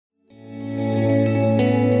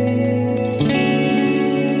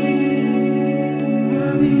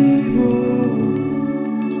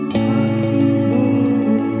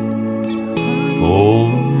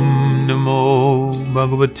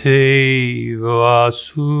Bhagavate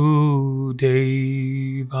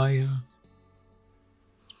Vasudevaya.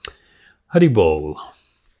 Haribol.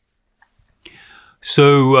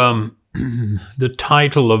 So the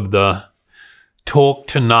title of the talk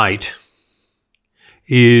tonight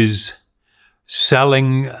is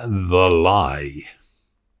Selling the Lie.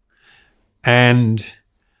 And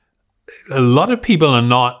a lot of people are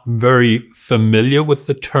not very familiar with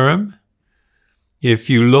the term. If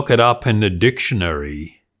you look it up in the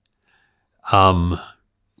dictionary,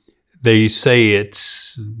 they say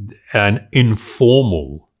it's an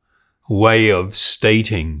informal way of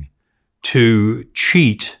stating to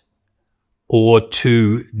cheat or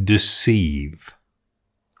to deceive.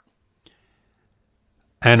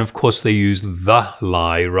 And of course they use the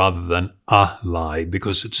lie rather than a lie,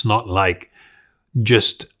 because it's not like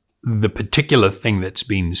just the particular thing that's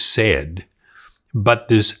been said, but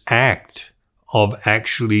this act of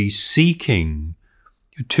actually seeking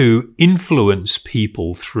to influence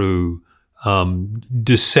people through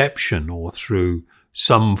deception or through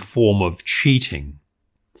some form of cheating.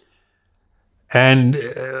 And,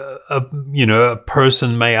 a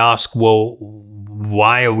person may ask, well,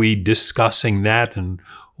 why are we discussing that? And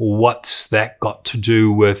what's that got to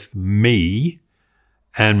do with me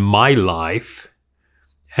and my life?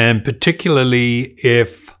 And particularly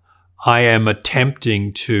if I am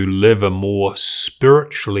attempting to live a more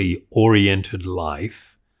spiritually oriented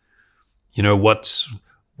life, what's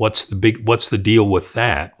the deal with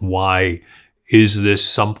that? Why is this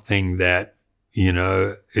something that,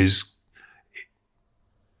 is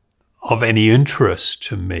of any interest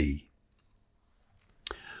to me?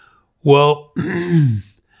 Well,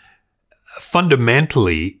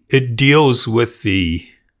 fundamentally, it deals with the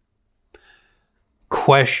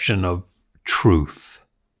question of truth.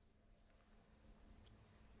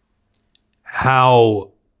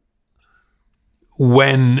 How,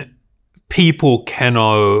 when people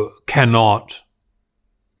cannot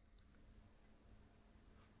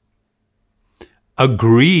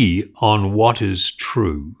agree on what is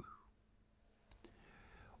true,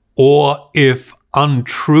 or if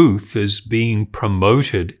untruth is being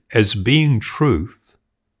promoted as being truth,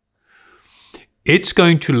 it's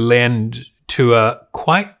going to lend to a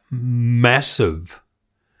quite massive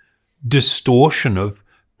distortion of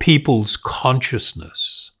people's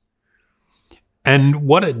consciousness. And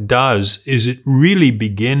what it does is it really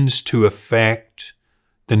begins to affect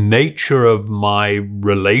the nature of my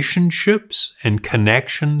relationships and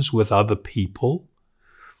connections with other people,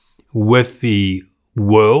 with the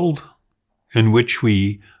world in which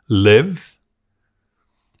we live.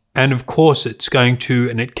 And of course, it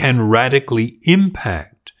can radically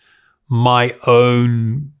impact my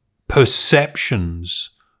own perceptions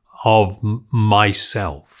of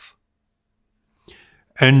myself.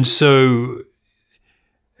 And so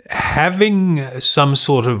having some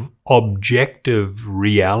sort of objective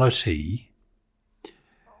reality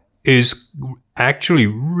is actually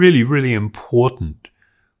really, really important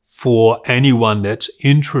for anyone that's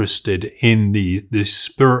interested in this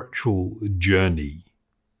spiritual journey.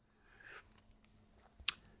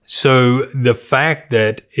 So the fact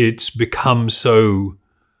that it's become so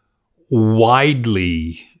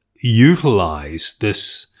widely utilized,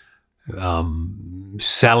 this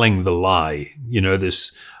selling the lie,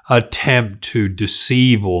 this attempt to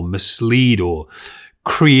deceive or mislead or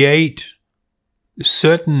create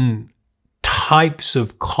certain types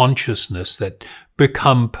of consciousness that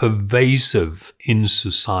become pervasive in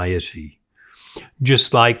society.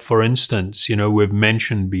 Just like, for instance, we've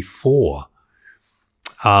mentioned before,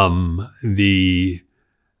 the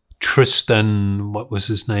Tristan, what was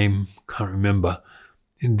his name? Can't remember.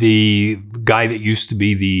 The guy that used to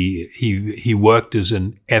be he worked as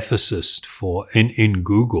an ethicist in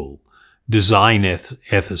Google, design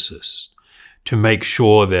ethicist, to make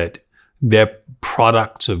sure that their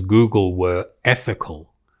products of Google were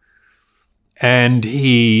ethical. And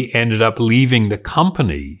he ended up leaving the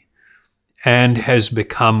company and has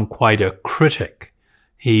become quite a critic.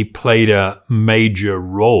 He played a major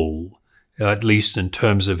role, at least in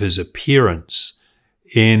terms of his appearance,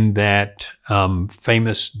 in that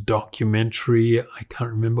famous documentary. I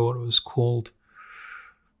can't remember what it was called.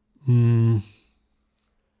 You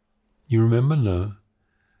remember? No.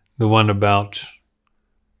 The one about...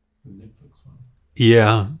 The Netflix one?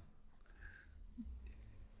 Yeah.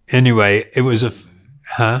 Anyway, it was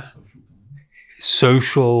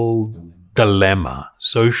Social dilemma.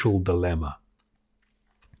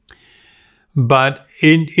 But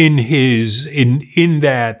in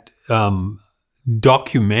that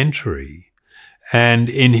documentary and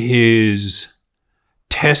in his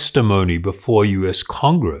testimony before U.S.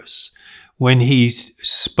 Congress, when he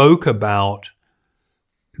spoke about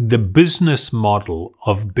the business model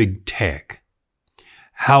of big tech,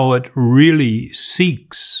 how it really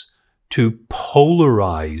seeks to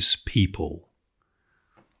polarize people,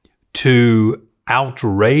 to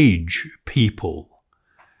outrage people,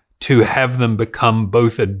 to have them become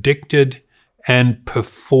both addicted and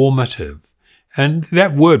performative. And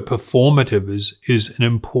that word performative is an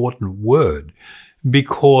important word,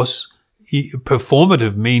 because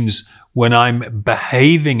performative means when I'm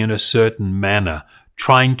behaving in a certain manner,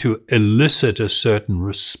 trying to elicit a certain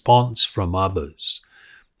response from others.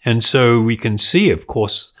 And so we can see, of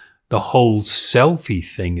course, the whole selfie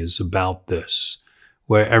thing is about this,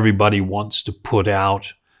 where everybody wants to put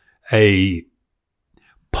out a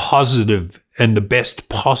positive and the best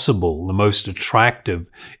possible, the most attractive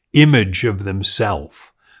image of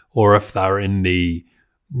themselves. Or if they're in the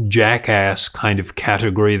jackass kind of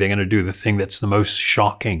category, they're going to do the thing that's the most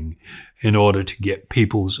shocking in order to get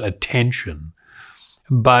people's attention.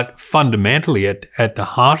 But fundamentally, at the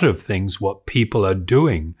heart of things, what people are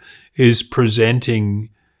doing is presenting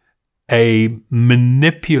a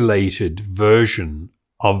manipulated version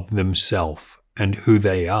of themselves and who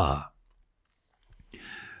they are.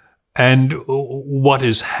 And what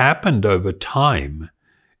has happened over time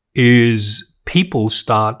is people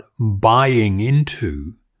start buying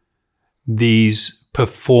into these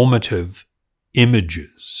performative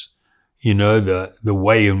images, the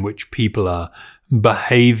way in which people are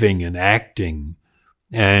behaving and acting,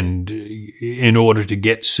 and in order to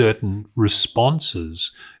get certain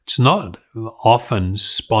responses. It's not often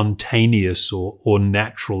spontaneous or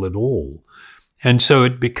natural at all. And so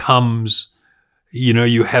it becomes,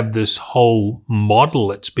 you have this whole model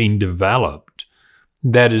that's been developed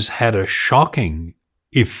that has had a shocking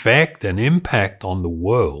effect and impact on the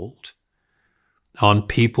world, on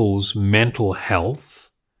people's mental health.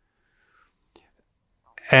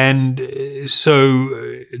 And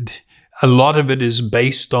so a lot of it is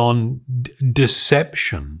based on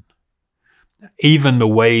deception. Even the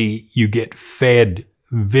way you get fed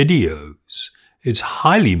videos, it's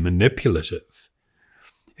highly manipulative.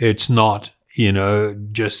 It's not,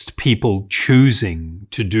 just people choosing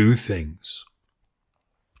to do things.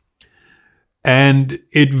 And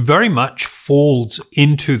it very much falls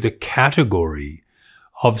into the category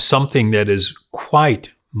of something that is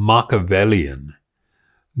quite Machiavellian.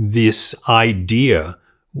 This idea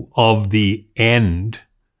of the end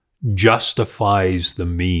justifies the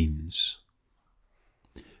means.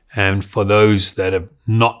 And for those that are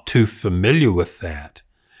not too familiar with that,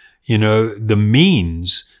 the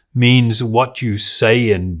means what you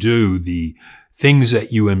say and do, the things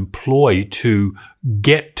that you employ to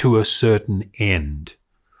get to a certain end.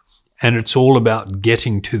 And it's all about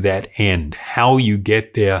getting to that end. How you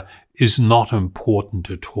get there is not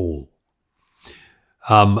important at all.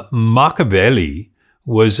 Machiavelli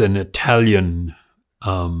was an Italian,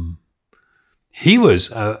 he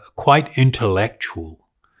was quite intellectual,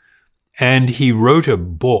 and he wrote a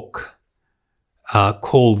book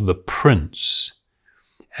called The Prince,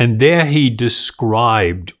 and there he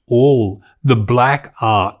described all the black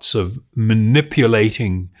arts of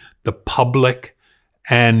manipulating the public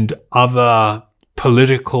and other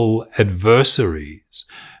political adversaries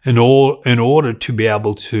in order to be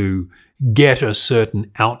able to get a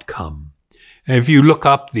certain outcome. And if you look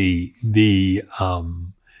up the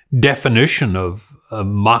definition of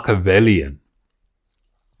Machiavellian,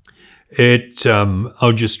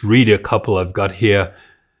 I'll just read a couple I've got here.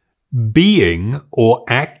 Being or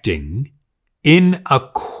acting in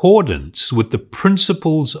accordance with the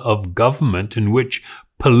principles of government in which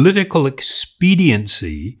political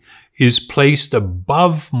expediency is placed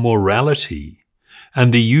above morality,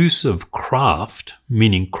 and the use of craft,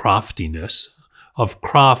 meaning craftiness, of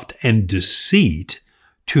craft and deceit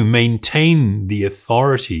to maintain the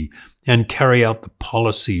authority and carry out the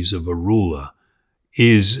policies of a ruler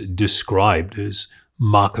is described as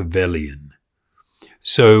Machiavellian.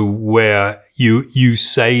 So where you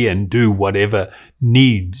say and do whatever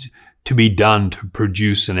needs to be done to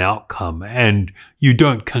produce an outcome, and you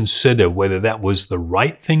don't consider whether that was the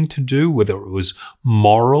right thing to do, whether it was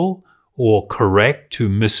moral or correct to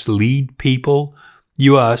mislead people.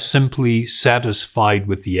 You are simply satisfied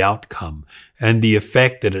with the outcome, and the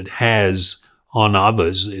effect that it has on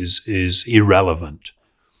others is irrelevant.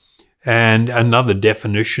 And another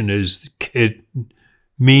definition is it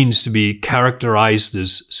means to be characterized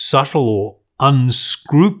as subtle or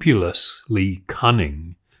unscrupulously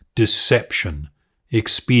cunning, deception,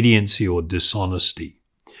 expediency, or dishonesty.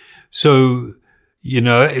 So,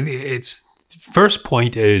 it's first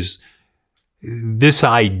point is this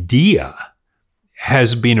idea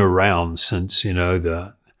has been around since,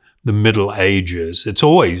 the Middle Ages. It's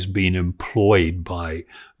always been employed by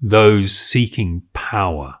those seeking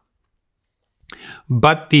power.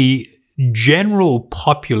 But the general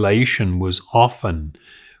population was often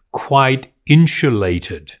quite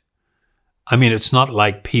insulated. I mean, it's not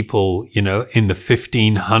like people, in the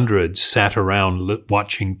 1500s sat around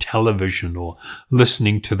watching television or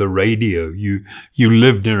listening to the radio. You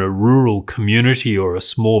lived in a rural community or a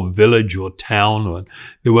small village or town, or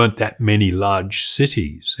there weren't that many large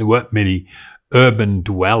cities. There weren't many urban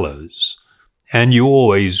dwellers. And you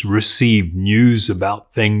always received news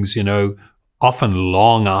about things, often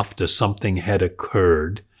long after something had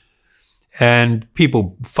occurred. And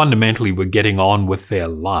people fundamentally were getting on with their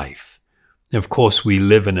life. Of course, we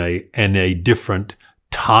live in a different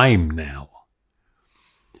time now.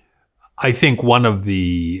 I think one of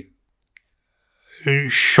the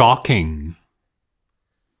shocking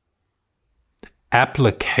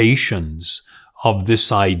applications of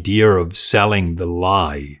this idea of selling the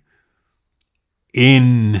lie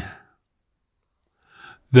in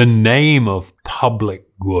the name of public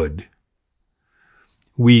good,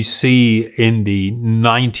 we see in the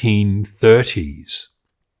 1930s.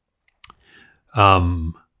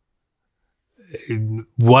 One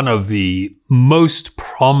of the most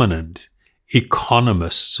prominent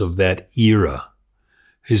economists of that era,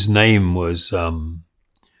 his name was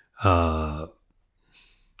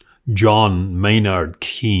John Maynard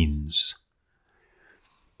Keynes.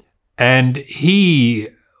 And he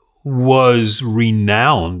was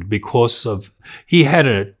renowned because he had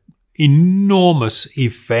an enormous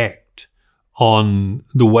effect on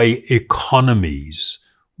the way economies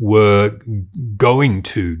were going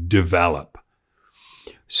to develop.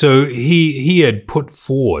 So he had put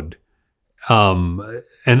forward an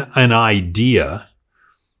idea,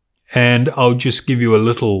 and I'll just give you a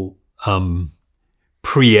little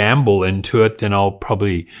preamble into it, then I'll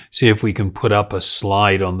probably see if we can put up a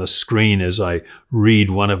slide on the screen as I read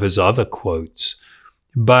one of his other quotes.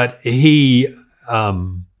 But he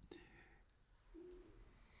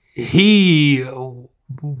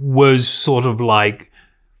was sort of like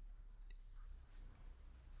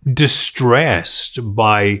distressed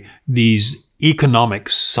by these economic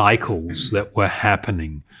cycles that were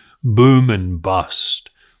happening, boom and bust,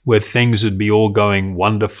 where things would be all going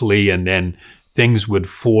wonderfully and then things would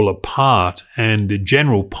fall apart, and the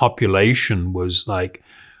general population was like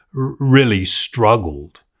really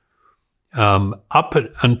struggled. Up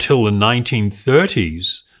until the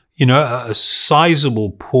 1930s, a sizable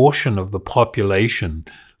portion of the population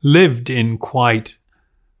lived in quite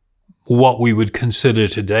what we would consider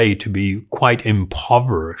today to be quite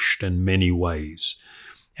impoverished in many ways.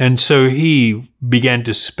 And so he began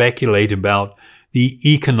to speculate about the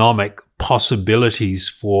economic possibilities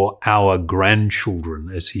for our grandchildren,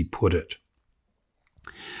 as he put it.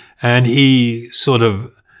 And he sort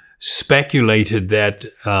of speculated that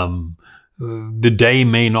the day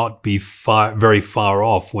may not be very far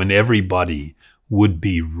off when everybody would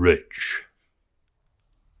be rich.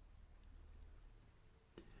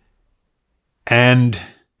 And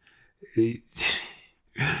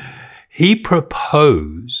he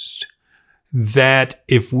proposed that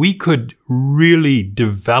if we could really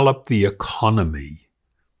develop the economy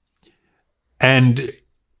and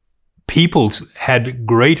people had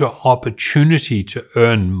greater opportunity to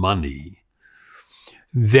earn money,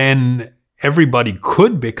 then everybody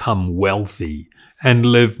could become wealthy and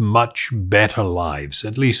live much better lives.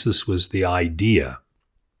 At least this was the idea.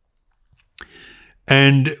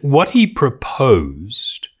 And what he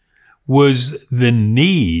proposed was the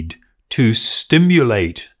need to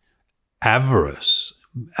stimulate avarice.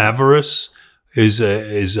 Avarice is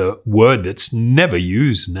a word that's never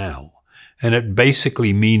used now, and it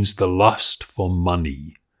basically means the lust for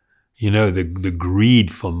money, the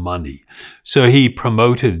greed for money. So he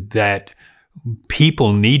promoted that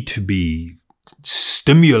people need to be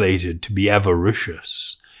stimulated to be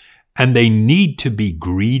avaricious, and they need to be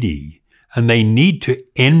greedy, and they need to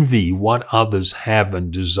envy what others have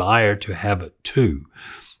and desire to have it too.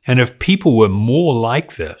 And if people were more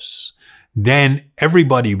like this, then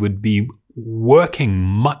everybody would be working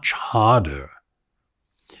much harder.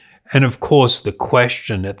 And of course, the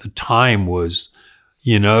question at the time was,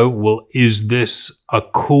 well, is this a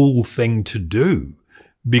cool thing to do?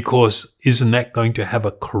 Because isn't that going to have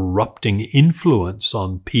a corrupting influence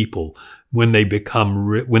on people when they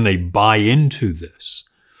when they buy into this?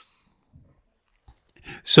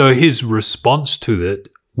 So his response to it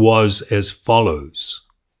was as follows: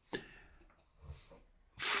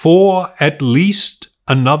 for at least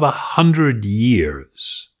another 100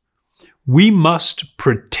 years, we must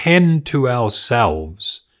pretend pretend to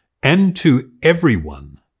ourselves and to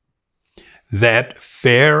everyone that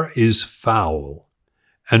fair is foul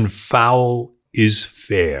and foul is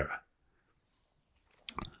fair.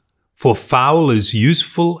 For foul is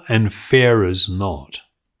useful and fair is not.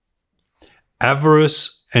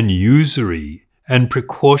 Avarice and usury and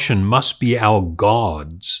precaution must be our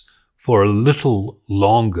gods for a little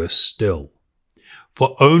longer still,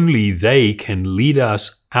 for only they can lead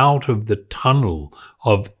us out of the tunnel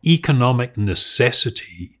of economic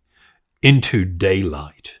necessity into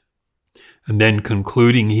daylight. And then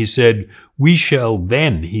concluding, he said, we shall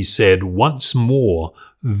then, he said, once more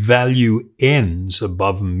value ends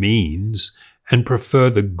above means and prefer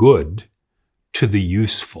the good to the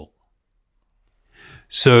useful.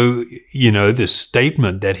 So, the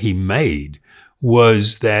statement that he made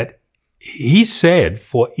was that he said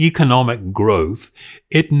for economic growth,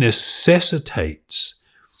 it necessitates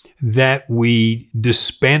that we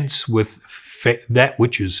dispense with that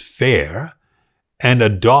which is fair and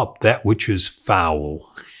adopt that which is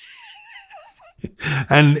foul.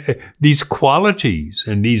 And these qualities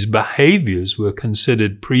and these behaviors were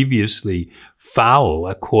considered previously foul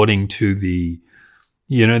according to the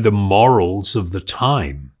morals of the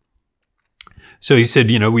time. So he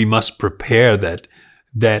said, we must prepare that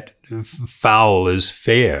foul is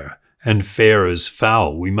fair and fair is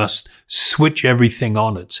foul. We must switch everything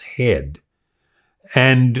on its head.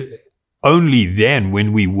 And only then,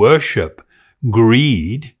 when we worship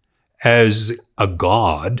greed as a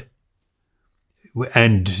god,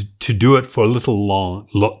 and to do it for a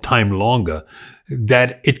little time longer,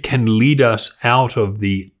 that it can lead us out of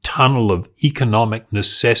the tunnel of economic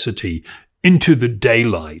necessity into the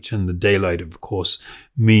daylight. And the daylight, of course,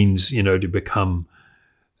 means, to become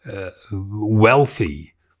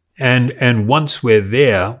wealthy. And once we're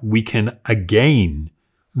there, we can again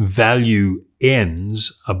value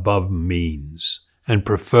ends above means and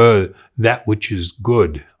prefer that which is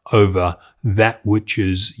good over that which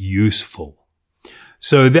is useful.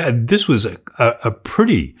 So this was a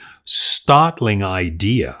pretty startling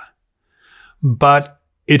idea, but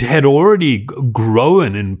it had already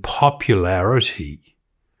grown in popularity.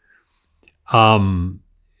 And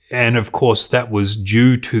of course, that was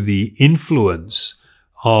due to the influence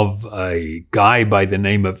of a guy by the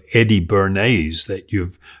name of Eddie Bernays that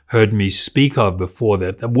you've heard me speak of before,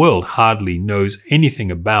 that the world hardly knows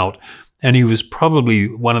anything about. And he was probably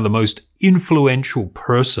one of the most influential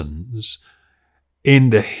persons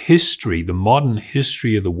in the modern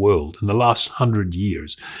history of the world in the last 100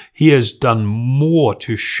 years. He has done more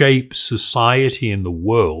to shape society in the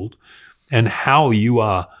world and how you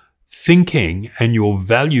are thinking, and your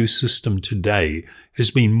value system today has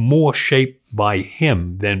been more shaped by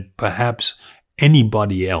him than perhaps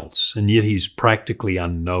anybody else, and yet he's practically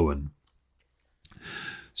unknown.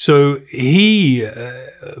 So he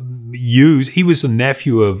was the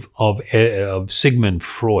nephew of Sigmund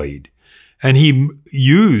Freud, and he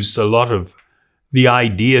used a lot of the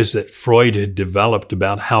ideas that Freud had developed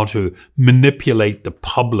about how to manipulate the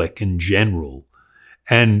public in general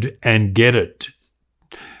and get it.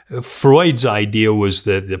 Freud's idea was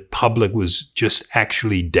that the public was just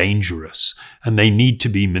actually dangerous and they need to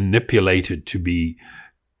be manipulated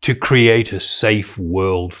to create a safe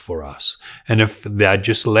world for us. And if they're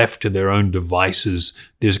just left to their own devices,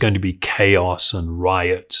 there's going to be chaos and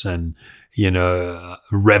riots and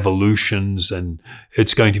revolutions, and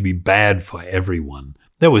it's going to be bad for everyone.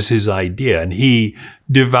 That was his idea. And he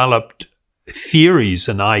developed theories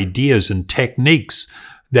and ideas and techniques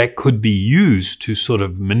that could be used to sort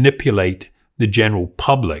of manipulate the general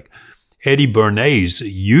public. Eddie Bernays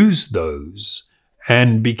used those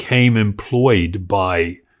and became employed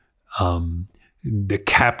by the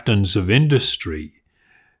captains of industry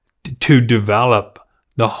to develop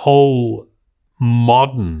the whole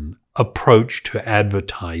modern approach to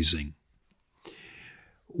advertising.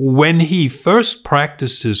 When he first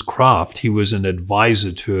practiced his craft, he was an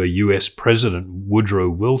advisor to a U.S. President, Woodrow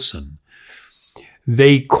Wilson.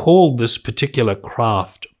 They called this particular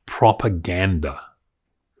craft propaganda.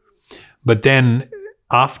 But then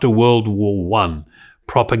after World War I,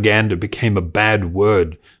 propaganda became a bad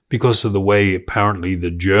word because of the way apparently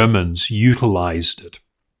the Germans utilized it.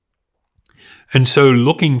 And so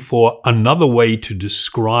looking for another way to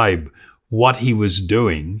describe what he was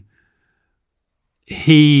doing,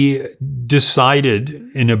 he decided,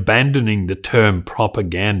 in abandoning the term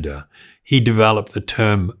propaganda, he developed the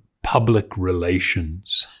term public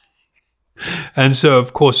relations. And so,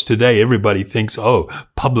 of course, today everybody thinks,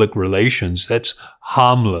 public relations, that's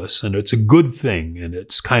harmless and it's a good thing. And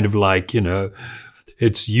it's kind of like,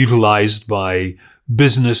 it's utilized by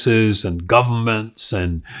businesses and governments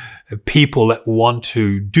and people that want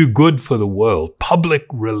to do good for the world, public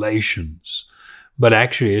relations. But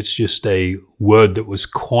actually, it's just a word that was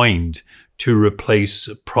coined to replace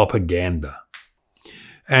propaganda.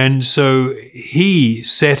 And so he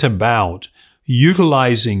set about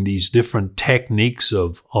utilizing these different techniques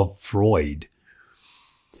of Freud.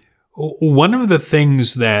 One of the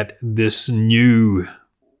things that this new,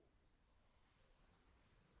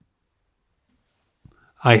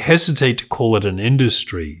 I hesitate to call it an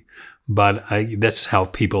industry, but that's how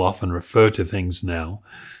people often refer to things now.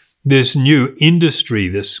 This new industry,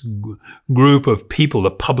 this group of people,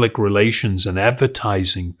 the public relations and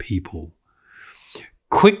advertising people,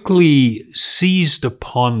 quickly seized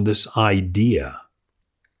upon this idea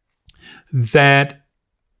that,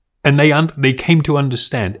 and they came to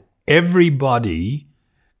understand, everybody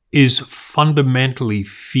is fundamentally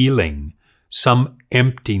feeling some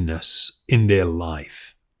emptiness in their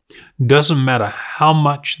life. Doesn't matter how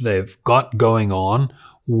much they've got going on,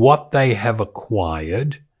 what they have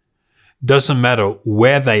acquired, doesn't matter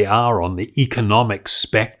where they are on the economic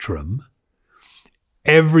spectrum,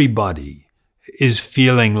 everybody is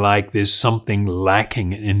feeling like there's something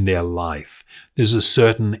lacking in their life. There's a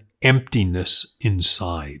certain emptiness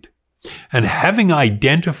inside. And having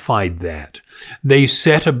identified that, they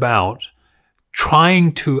set about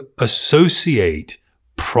trying to associate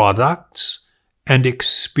products and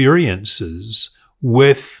experiences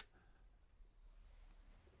with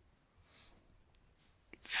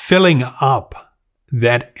filling up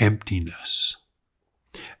that emptiness.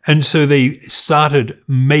 And so they started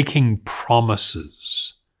making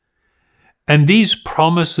promises. And these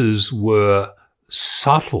promises were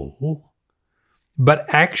subtle, but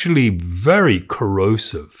actually very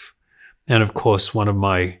corrosive. And of course, one of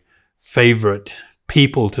my favorite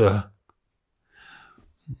people to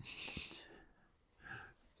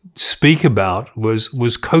speak about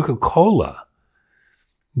was Coca-Cola.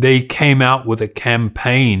 They came out with a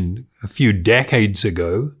campaign a few decades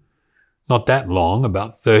ago, not that long,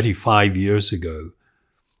 about 35 years ago,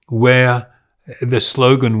 where the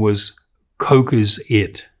slogan was, Coke is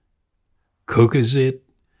it. Coke is it,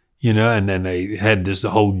 and then they had the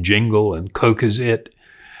whole jingle and Coke is it.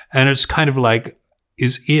 And it's kind of like,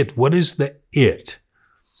 is it? What is the it?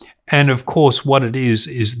 And of course, what it is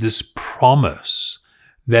this promise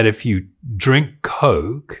that if you drink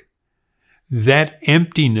Coke, that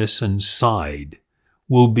emptiness inside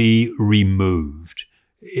will be removed.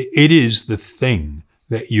 It is the thing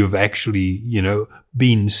that you've actually,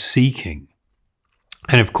 been seeking.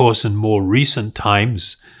 And of course, in more recent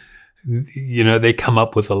times, they come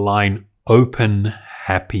up with a line, open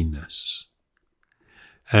happiness.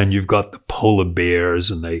 And you've got the polar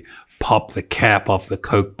bears and they pop the cap off the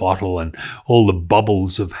Coke bottle and all the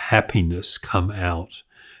bubbles of happiness come out.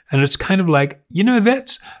 And it's kind of like,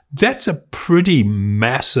 that's a pretty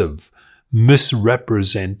massive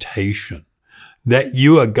misrepresentation that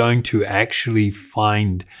you are going to actually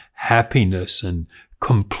find happiness and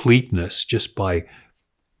completeness just by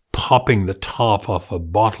popping the top off a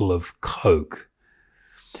bottle of Coke.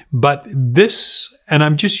 But this, and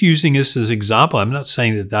I'm just using this as an example, I'm not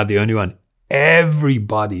saying that they're the only one.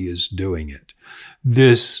 Everybody is doing it.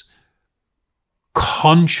 This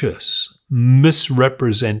conscious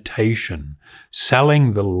misrepresentation,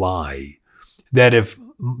 selling the lie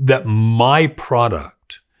that my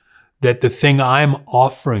product, that the thing I'm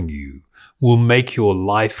offering you will make your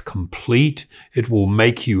life complete, it will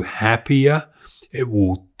make you happier, it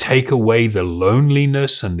will take away the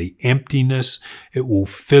loneliness and the emptiness, it will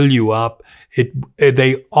fill you up.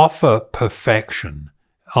 They offer perfection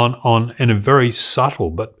in a very subtle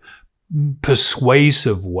but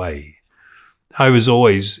persuasive way. I was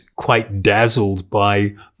always quite dazzled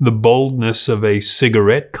by the boldness of a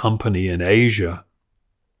cigarette company in Asia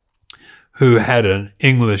who had an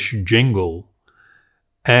English jingle.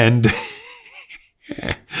 And,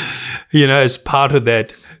 as part of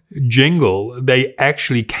that jingle, they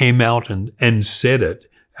actually came out and said it.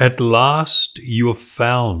 At last you have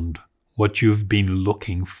found what you've been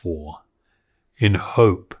looking for. In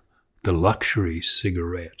Hope, the luxury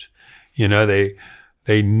cigarette. They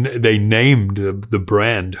named the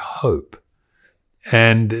brand Hope.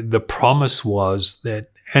 And the promise was that,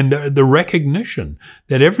 and the recognition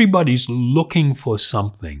that everybody's looking for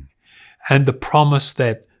something, and the promise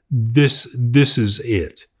that this is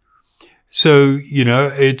it. So,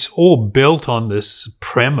 it's all built on this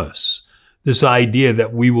premise, this idea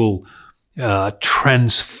that we will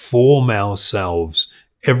transform ourselves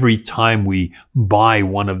every time we buy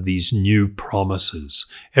one of these new promises.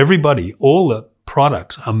 Everybody, all the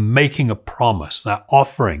products are making a promise. They're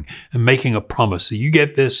offering and making a promise. So you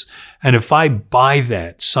get this, and if I buy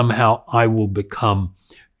that, somehow I will become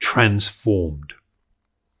transformed.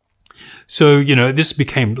 So, this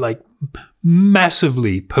became like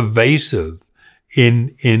massively pervasive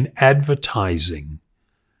in advertising,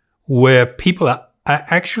 where people are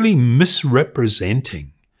actually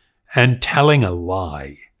misrepresenting and telling a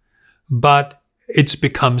lie. But it's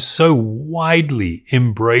become so widely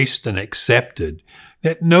embraced and accepted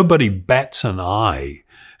that nobody bats an eye.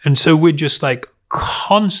 And so we're just like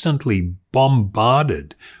constantly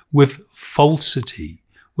bombarded with falsity,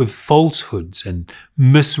 with falsehoods and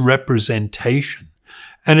misrepresentation.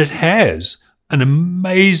 And it has an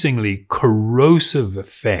amazingly corrosive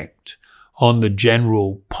effect on the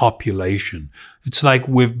general population. It's like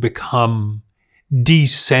we've become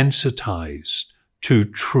desensitized to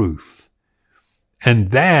truth.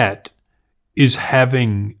 And that is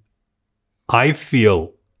having, I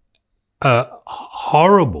feel, a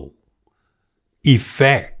horrible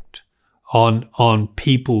effect on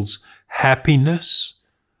people's happiness,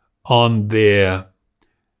 on the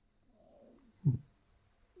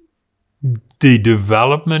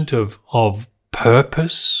development of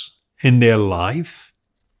purpose in their life.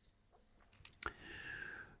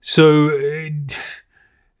 So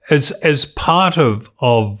as part of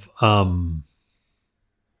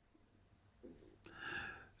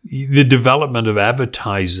the development of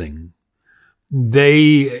advertising,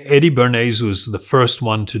 Eddie Bernays was the first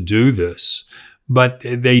one to do this, but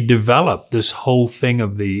they developed this whole thing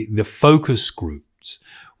of the focus groups,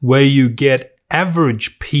 where you get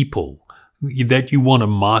average people that you want to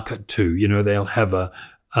market to. They'll have a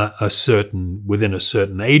certain, within a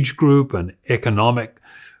certain age group, an economic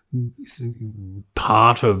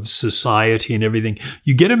part of society and everything.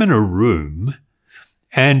 You get them in a room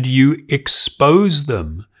and you expose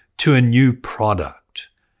them to a new product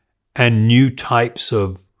and new types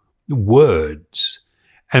of words.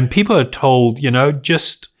 And people are told,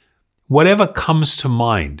 just whatever comes to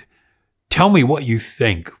mind. Tell me what you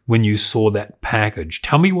think when you saw that package.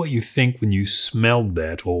 Tell me what you think when you smelled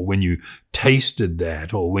that, or when you tasted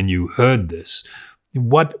that, or when you heard this.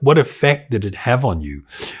 What effect did it have on you?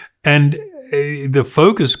 And the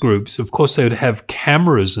focus groups, of course, they would have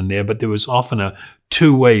cameras in there, but there was often a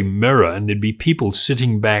two-way mirror, and there'd be people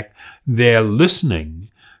sitting back there listening,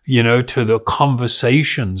 to the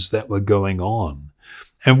conversations that were going on.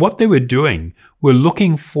 And what they were doing were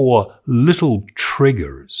looking for little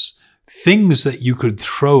triggers, things that you could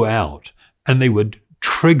throw out, and they would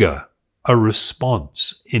trigger a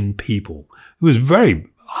response in people. It was very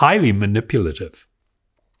highly manipulative.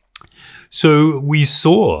 So we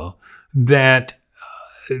saw that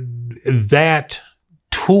that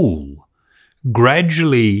tool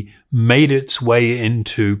gradually made its way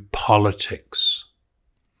into politics.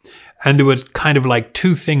 And there were kind of like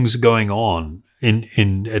two things going on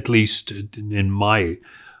in at least in my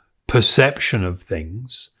perception of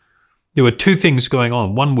things. There were two things going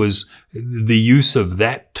on. One was the use of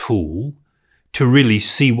that tool to really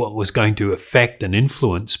see what was going to affect and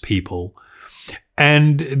influence people.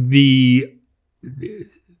 And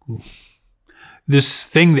this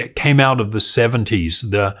thing that came out of the 70s,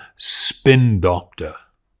 the spin doctor.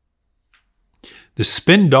 The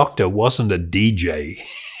spin doctor wasn't a DJ,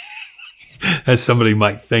 as somebody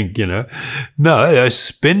might think, No, a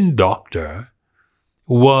spin doctor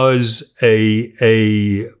was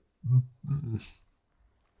they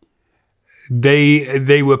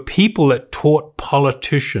were people that taught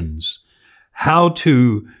politicians how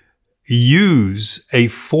to use a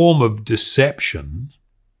form of deception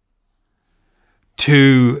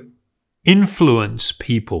to influence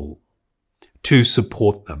people to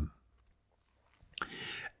support them.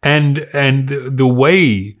 And the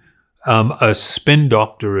way a spin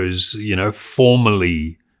doctor is,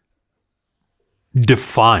 formally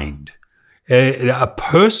defined, a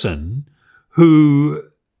person who,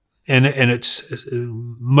 and it's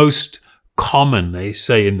most common, they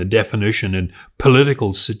say in the definition, in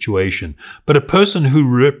political situation, but a person who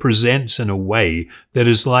represents in a way that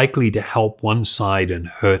is likely to help one side and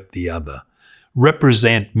hurt the other.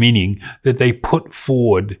 Represent meaning that they put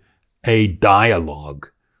forward a dialogue.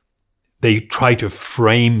 They try to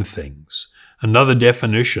frame things. Another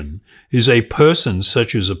definition is a person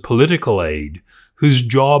such as a political aide whose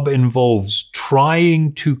job involves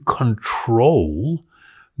trying to control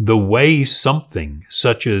the way something,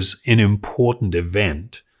 such as an important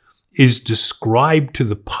event, is described to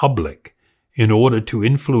the public in order to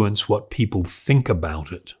influence what people think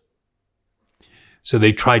about it. So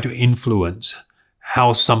they try to influence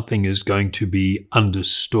how something is going to be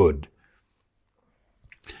understood.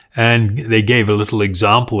 And they gave a little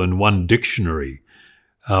example in one dictionary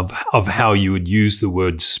of how you would use the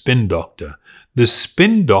word spin doctor. The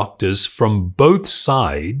spin doctors from both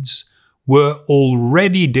sides were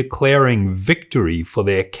already declaring victory for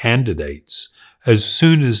their candidates as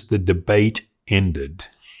soon as the debate ended.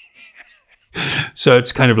 So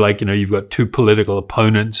it's kind of like, you've got two political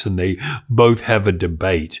opponents and they both have a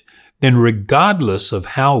debate. Then regardless of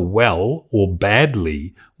how well or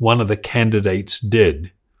badly one of the candidates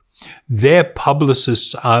did, their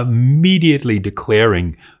publicists are immediately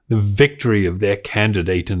declaring the victory of their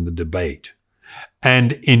candidate in the debate.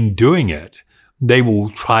 And in doing it, they will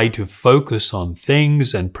try to focus on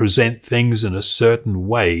things and present things in a certain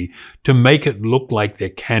way to make it look like their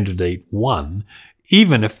candidate won,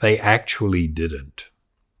 even if they actually didn't.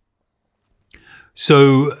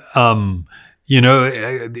 So,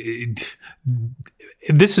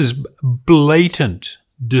 this is blatant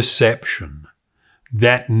deception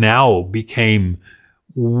that now became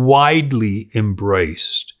widely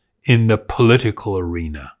embraced in the political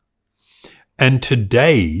arena. And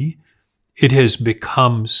today, it has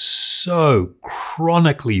become so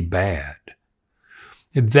chronically bad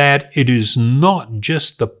that it is not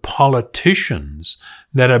just the politicians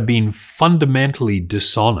that are being fundamentally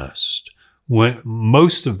dishonest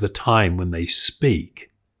most of the time when they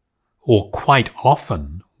speak, or quite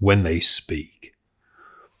often when they speak,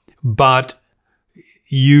 but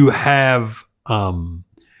you have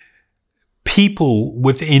people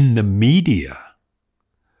within the media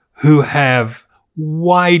who have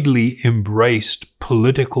widely embraced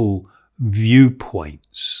political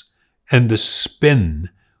viewpoints and the spin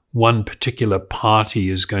one particular party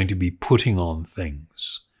is going to be putting on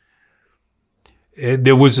things.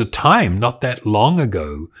 There was a time not that long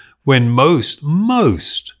ago when most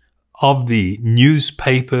of the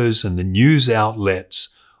newspapers and the news outlets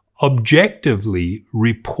objectively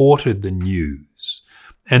reported the news.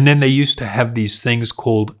 And then they used to have these things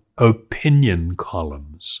called opinion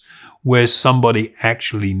columns, where somebody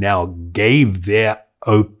actually now gave their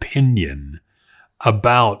opinion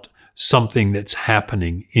about something that's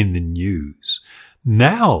happening in the news.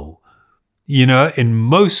 Now, in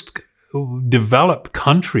most developed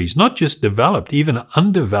countries, not just developed, even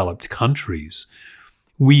undeveloped countries,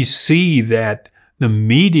 we see that the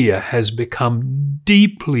media has become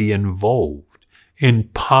deeply involved in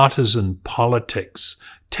partisan politics,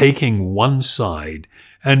 taking one side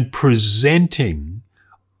and presenting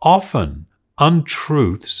often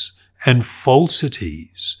untruths and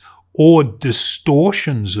falsities or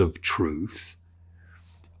distortions of truth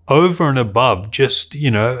over and above just,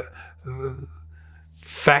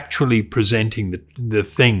 factually presenting the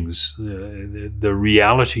things, the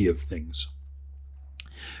reality of things.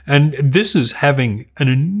 And this is having an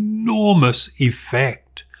enormous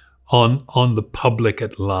effect on the public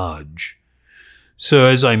at large. So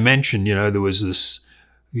as I mentioned, there was this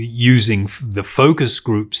using the focus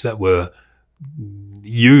groups that were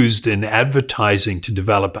used in advertising to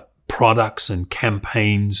develop products and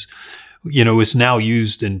campaigns, is now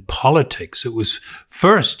used in politics. It was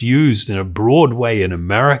first used in a broad way in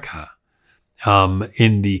America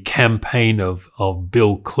in the campaign of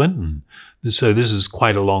Bill Clinton. So this is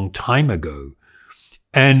quite a long time ago.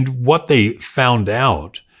 And what they found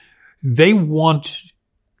out, they want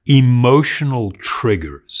emotional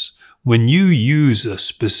triggers. When you use a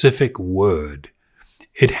specific word,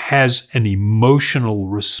 it has an emotional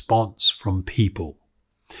response from people.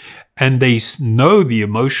 And they know the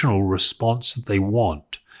emotional response that they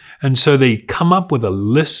want. And so they come up with a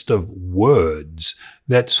list of words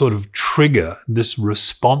that sort of trigger this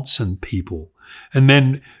response in people. And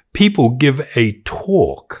then people give a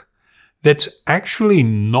talk that's actually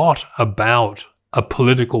not about a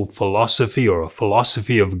political philosophy or a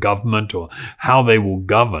philosophy of government or how they will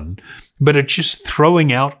govern, but it's just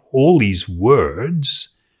throwing out all these words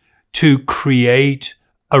to create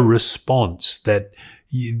a response that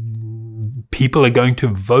people are going to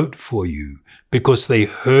vote for you because they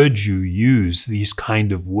heard you use these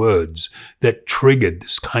kind of words that triggered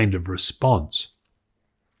this kind of response.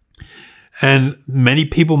 And many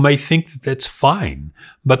people may think that that's fine,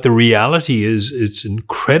 but the reality is it's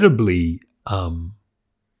incredibly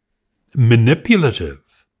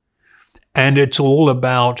manipulative. And it's all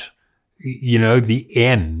about, the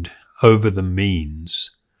end over the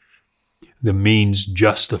means. The means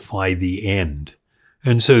justify the end.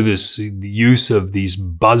 And so the use of these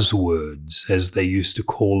buzzwords, as they used to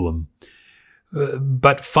call them.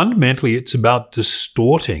 But fundamentally, it's about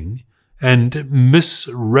distorting and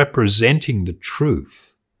misrepresenting the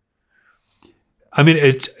truth. I mean,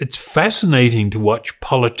 it's fascinating to watch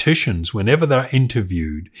politicians whenever they're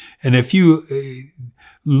interviewed, and if you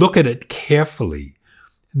look at it carefully,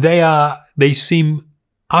 they seem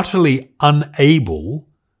utterly unable,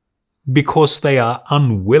 because they are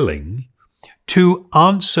unwilling, to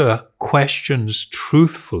answer questions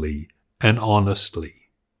truthfully and honestly.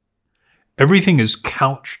 Everything is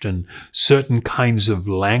couched in certain kinds of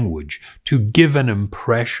language to give an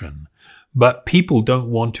impression, but people don't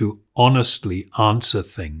want to honestly answer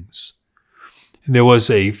things. There was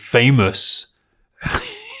a famous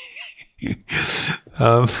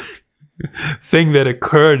thing that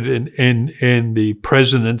occurred in the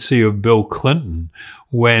presidency of Bill Clinton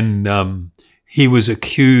when he was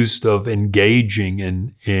accused of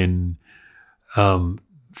engaging in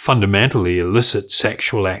fundamentally illicit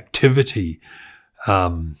sexual activity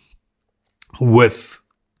with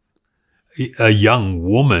a young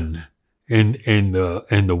woman in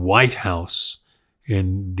the White House,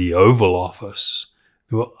 in the Oval Office.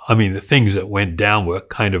 I mean, the things that went down were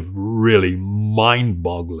kind of really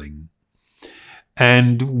mind-boggling.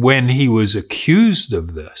 And when he was accused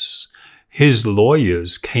of this, his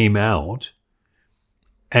lawyers came out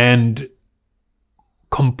and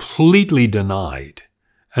completely denied.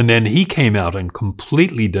 And then he came out and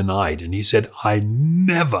completely denied. And he said, I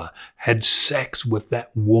never had sex with that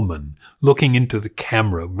woman, looking into the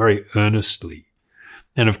camera very earnestly.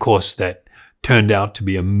 And of course, that turned out to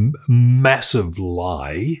be a massive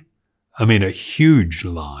lie. I mean, a huge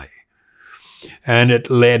lie. And it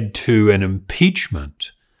led to an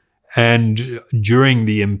impeachment. And during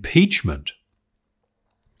the impeachment,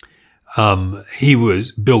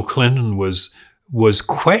 Bill Clinton was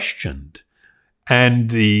questioned.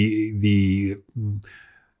 And he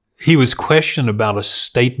was questioned about a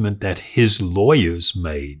statement that his lawyers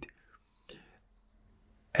made.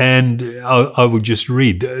 And I will just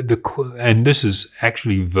read, and this is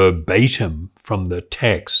actually verbatim from the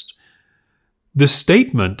text. The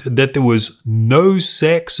statement that there was no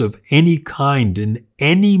sex of any kind in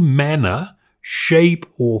any manner, shape,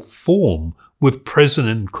 or form with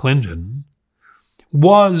President Clinton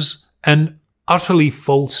was an utterly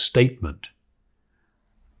false statement.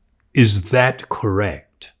 Is that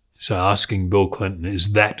correct? So asking Bill Clinton,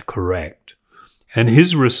 is that correct? And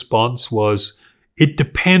his response was, it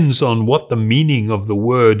depends on what the meaning of the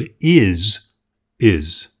word is.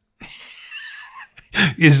 Is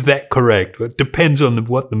that correct? It depends on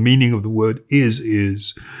what the meaning of the word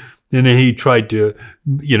is. And then he tried to,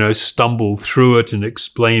 stumble through it and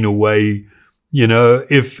explain away,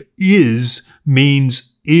 if is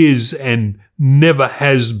means is and never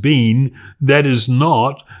has been, that is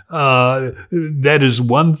not, that is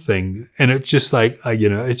one thing. And it's just like,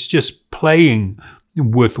 it's just playing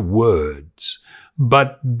with words.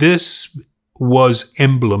 But this was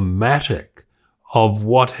emblematic of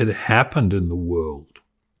what had happened in the world.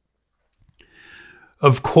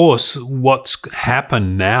 Of course, what's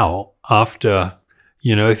happened now after,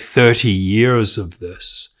 30 years of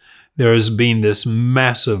this, there has been this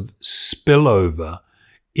massive spillover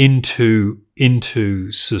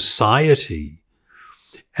into society,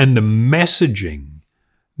 and the messaging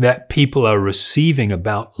that people are receiving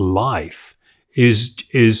about life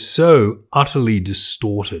is so utterly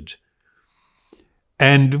distorted.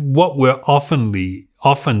 And what we're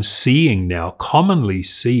often seeing now, commonly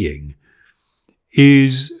seeing,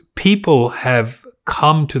 is people have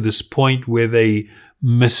come to this point where they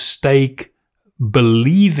mistake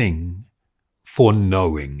believing for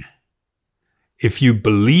knowing. If you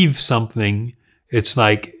believe something, it's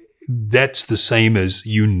like that's the same as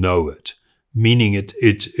you know it, meaning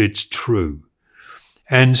it's true.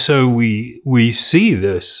 And so we see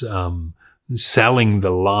this selling the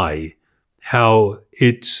lie, how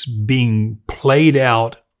it's being played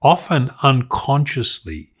out often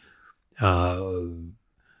unconsciously,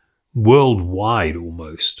 worldwide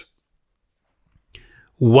almost.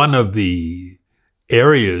 One of the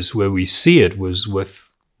areas where we see it was with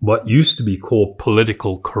what used to be called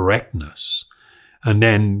political correctness. And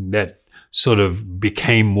then that sort of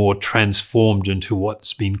became more transformed into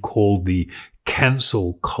what's been called the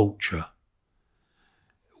cancel culture,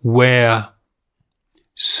 where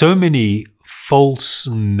so many false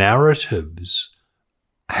narratives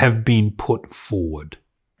have been put forward.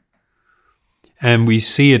 And we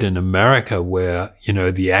see it in America where,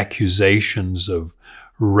 the accusations of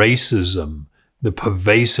racism, the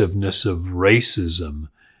pervasiveness of racism,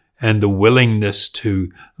 and the willingness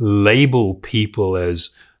to label people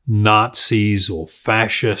as Nazis or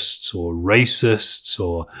fascists or racists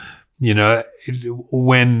or,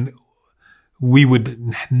 when we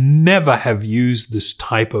would never have used this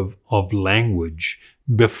type of language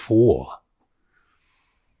before.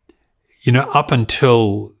 up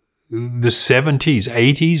until the 70s,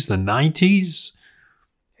 80s, the 90s,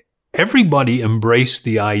 everybody embraced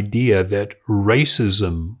the idea that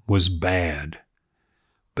racism was bad.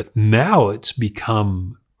 But now it's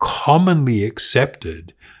become commonly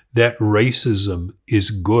accepted that racism is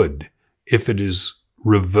good if it is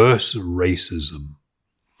reverse racism,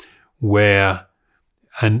 where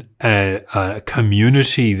a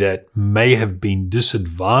community that may have been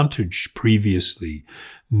disadvantaged previously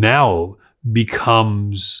now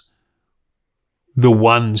becomes the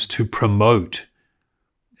ones to promote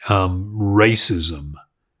racism,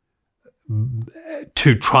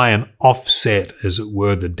 to try and offset, as it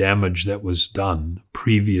were, the damage that was done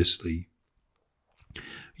previously.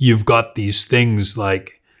 You've got these things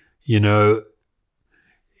like,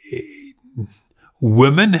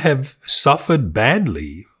 women have suffered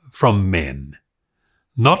badly from men.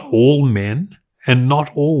 Not all men and not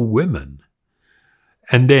all women.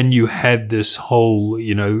 And then you had this whole,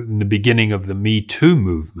 in the beginning of the Me Too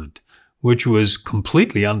movement, which was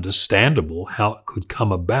completely understandable how it could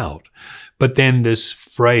come about. But then this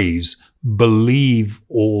phrase, believe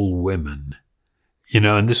all women,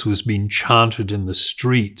 and this was being chanted in the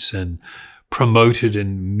streets and promoted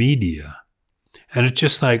in media. And it's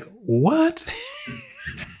just like, what?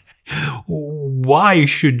 Why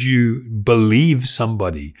should you believe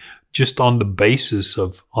somebody just on the basis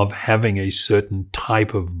of having a certain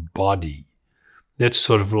type of body? That's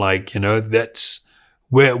sort of like, that's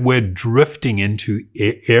where we're drifting into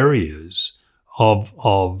areas of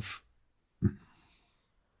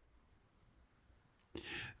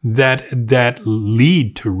that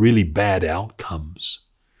lead to really bad outcomes.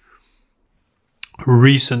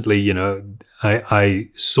 Recently, I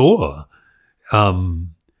saw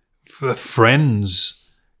friends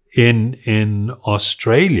in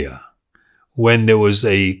Australia when there was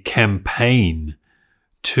a campaign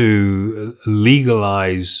to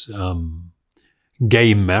legalize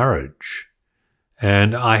gay marriage,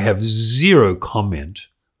 and I have zero comment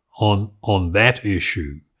on that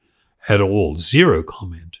issue at all, zero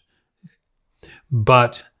comment.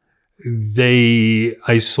 But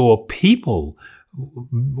I saw people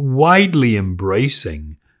widely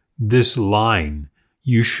embracing this line,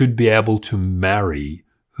 you should be able to marry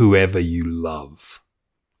whoever you love.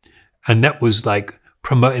 And that was like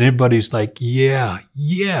promoting, everybody's like, yeah,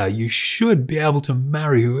 you should be able to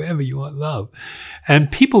marry whoever you love.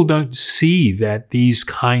 And people don't see that these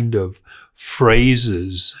kind of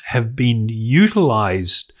phrases have been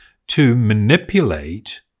utilized to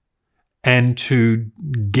manipulate and to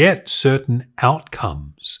get certain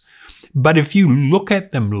outcomes. But if you look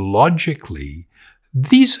at them logically,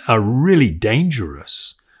 these are really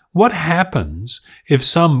dangerous. What happens if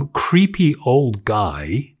some creepy old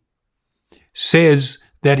guy says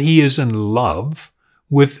that he is in love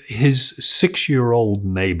with his 6-year-old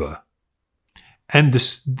neighbor, and the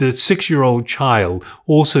 6-year-old child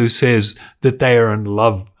also says that they are in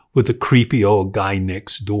love with the creepy old guy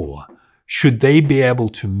next door? Should they be able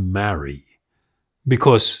to marry?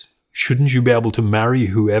 Because shouldn't you be able to marry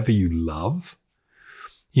whoever you love?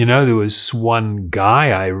 There was one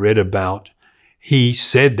guy I read about, he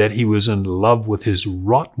said that he was in love with his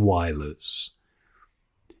Rottweilers.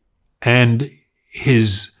 And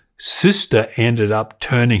his sister ended up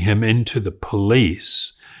turning him into the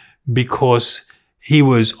police because he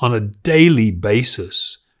was on a daily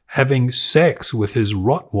basis having sex with his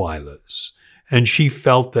Rottweilers, and she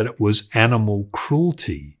felt that it was animal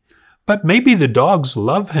cruelty. But maybe the dogs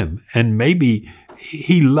love him, and maybe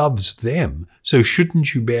he loves them. So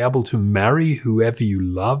shouldn't you be able to marry whoever you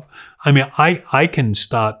love? I mean, I can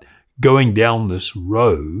start going down this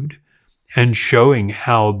road and showing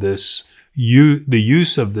how the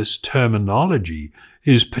use of this terminology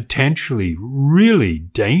is potentially really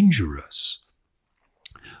dangerous.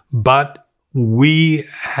 But we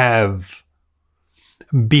have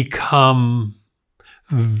become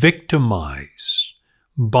victimized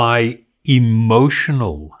by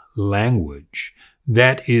emotional language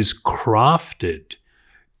that is crafted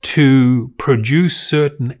to produce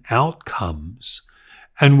certain outcomes,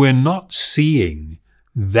 and we're not seeing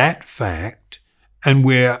that fact, and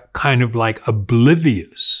we're kind of like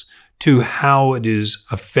oblivious to how it is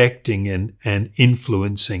affecting and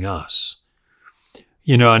influencing us.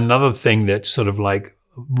 Another thing that sort of like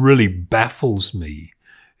really baffles me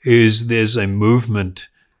is there's a movement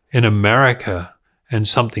in America and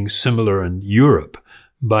something similar in Europe,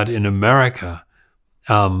 but in America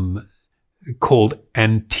called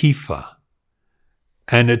Antifa,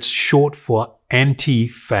 and it's short for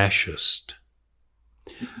anti-fascist.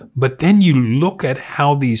 But then you look at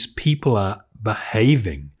how these people are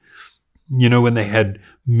behaving. when they had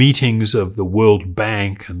meetings of the World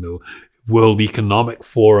Bank and the World Economic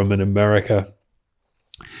Forum in America,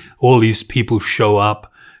 all these people show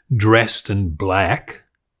up dressed in black,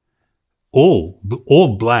 all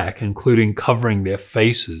black, including covering their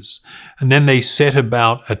faces. And then they set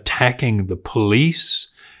about attacking the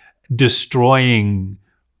police, destroying,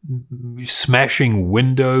 smashing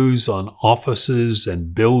windows on offices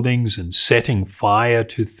and buildings and setting fire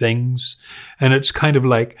to things. And it's kind of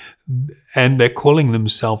like, and they're calling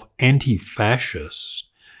themselves anti-fascist.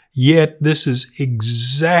 Yet this is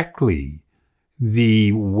exactly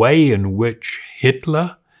the way in which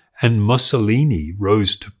Hitler and Mussolini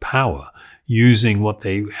rose to power, using what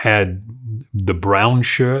they had, the brown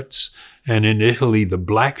shirts, and in Italy, the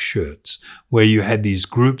black shirts, where you had these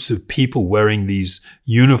groups of people wearing these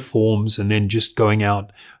uniforms and then just going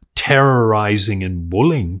out terrorizing and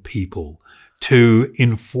bullying people to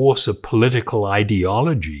enforce a political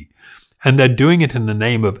ideology. And they're doing it in the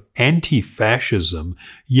name of anti-fascism,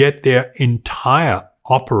 yet their entire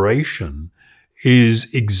operation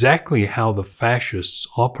is exactly how the fascists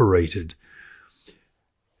operated.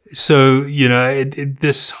 So,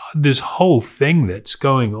 this whole thing that's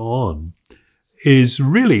going on is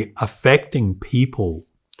really affecting people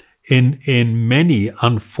in many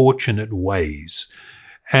unfortunate ways.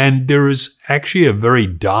 And there is actually a very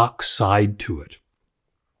dark side to it.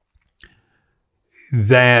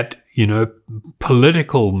 That,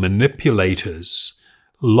 political manipulators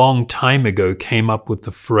long time ago came up with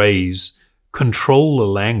the phrase, control the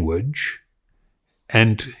language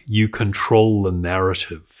and you control the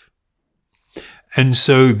narrative. And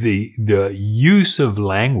so the use of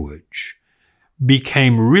language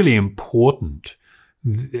became really important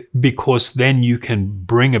because then you can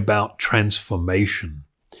bring about transformation.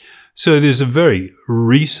 So there's a very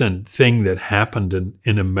recent thing that happened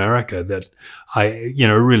in America that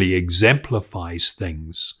really exemplifies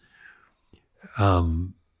things.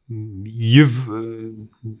 And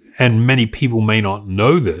many people may not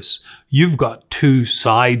know this, you've got two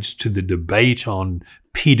sides to the debate on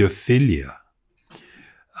pedophilia.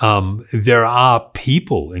 There are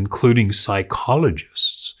people, including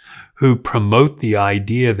psychologists, who promote the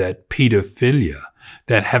idea that pedophilia,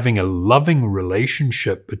 that having a loving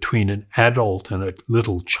relationship between an adult and a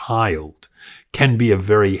little child, can be a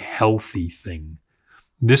very healthy thing.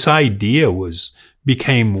 This idea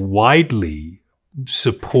became widely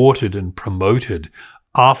supported and promoted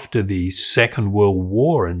after the Second World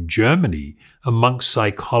War in Germany amongst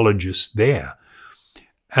psychologists there.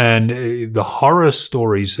 And the horror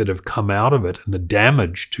stories that have come out of it and the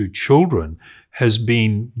damage to children has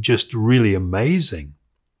been just really amazing.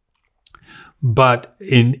 But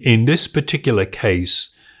in this particular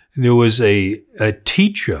case, there was a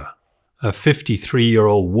teacher, a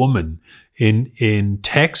 53-year-old woman in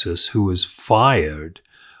Texas who was fired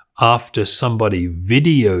after somebody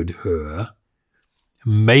videoed her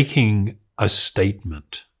making a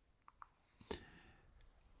statement.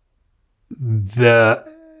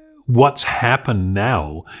 What's happened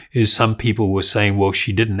now is some people were saying, well,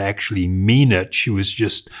 she didn't actually mean it. She was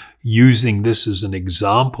just using this as an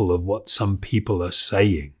example of what some people are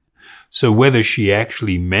saying. So whether she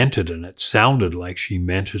actually meant it, and it sounded like she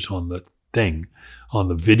meant it on the thing, on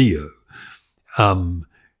the video,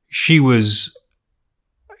 she was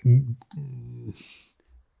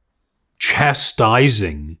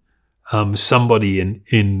chastising somebody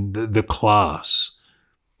in the class,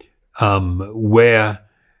 where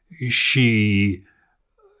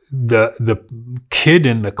the kid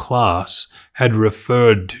in the class had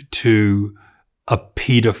referred to a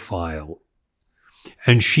pedophile,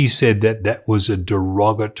 and she said that was a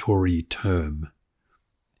derogatory term.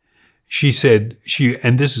 She said,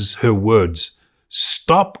 and this is her words,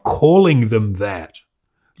 "Stop calling them that.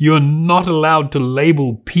 You're not allowed to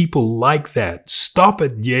label people like that. Stop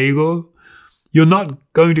it, Diego. You're not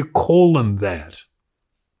going to call them that."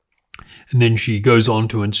 And then she goes on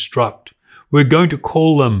to instruct, we're going to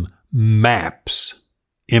call them MAPS,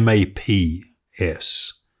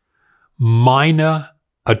 M-A-P-S, minor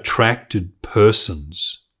attracted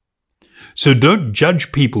persons. So don't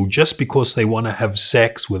judge people just because they want to have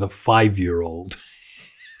sex with a 5-year-old.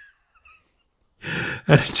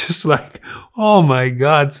 And it's just like, oh my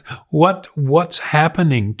God, what's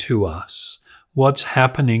happening to us? What's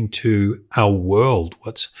happening to our world?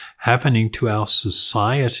 What's happening to our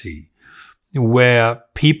society? Where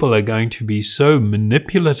people are going to be so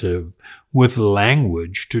manipulative with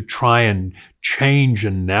language to try and change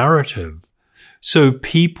a narrative. So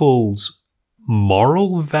people's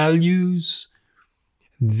moral values,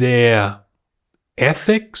 their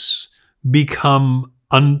ethics become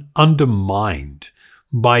undermined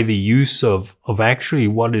by the use of actually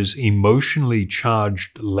what is emotionally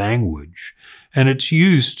charged language. And it's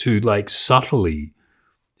used to like subtly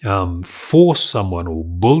force someone or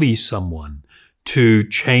bully someone to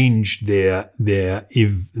change their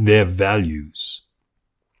values.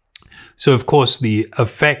 So of course the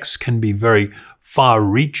effects can be very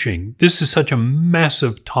far-reaching. This is such a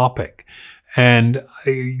massive topic. And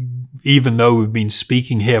even though we've been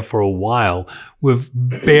speaking here for a while, we've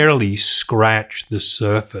barely scratched the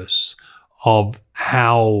surface of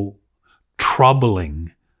how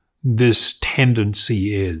troubling this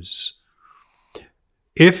tendency is.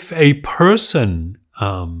 If a person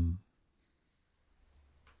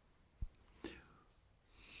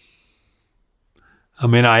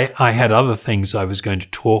I had other things I was going to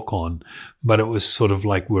talk on, but it was sort of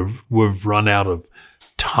like we've run out of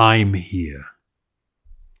time here.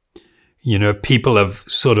 You know, people have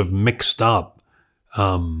sort of mixed up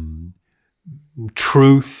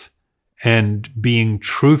truth and being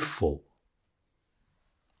truthful.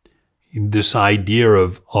 This idea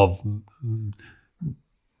of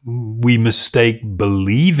we mistake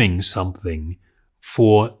believing something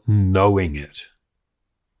for knowing it.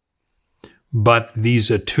 But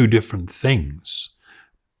these are two different things.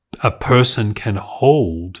 A person can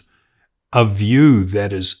hold a view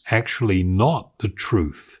that is actually not the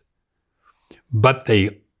truth, but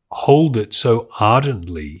they hold it so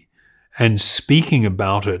ardently, and speaking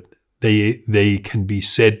about it, they can be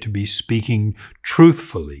said to be speaking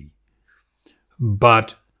truthfully.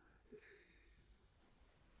 But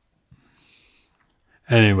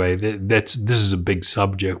anyway, this is a big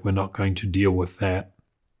subject. We're not going to deal with that.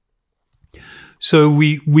 So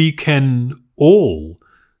we can all,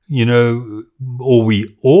 or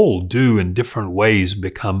we all do in different ways,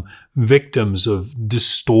 become victims of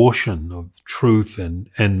distortion of truth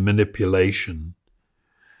and manipulation.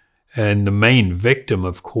 And the main victim,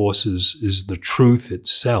 of course, is the truth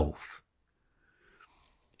itself.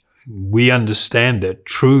 We understand that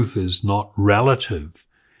truth is not relative.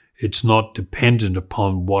 It's not dependent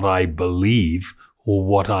upon what I believe or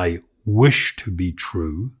what I wish to be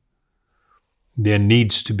true. There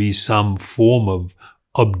needs to be some form of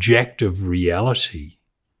objective reality.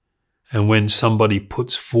 And when somebody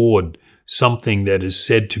puts forward something that is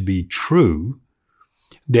said to be true,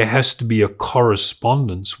 there has to be a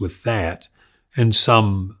correspondence with that and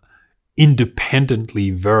some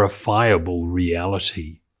independently verifiable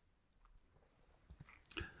reality.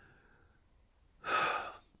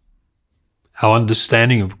 Our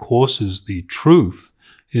understanding, of course, is the truth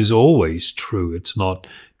is always true. It's not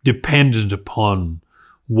dependent upon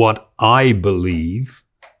what I believe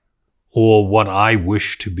or what I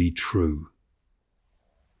wish to be true.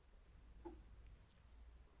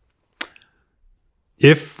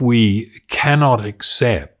 If we cannot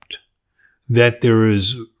accept that there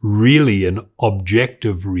is really an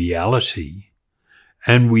objective reality,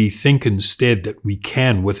 and we think instead that we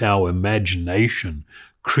can, with our imagination,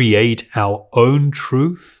 create our own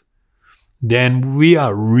truth, then we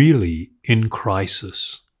are really in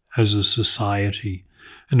crisis as a society.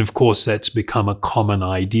 And of course, that's become a common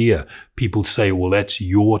idea. People say, well, that's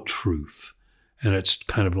your truth. And it's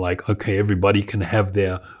kind of like, okay, everybody can have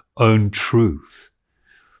their own truth.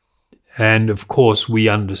 And of course, we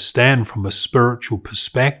understand from a spiritual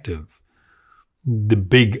perspective, the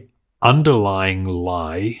big underlying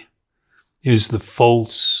lie is the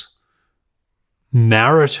false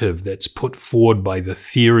narrative that's put forward by the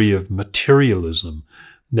theory of materialism,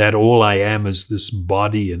 that all I am is this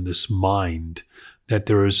body and this mind, that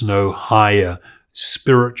there is no higher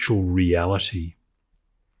spiritual reality.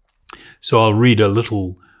 So I'll read a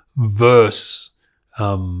little verse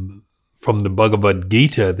from the Bhagavad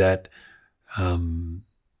Gita that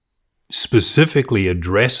specifically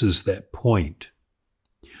addresses that point.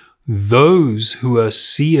 Those who are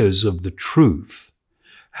seers of the truth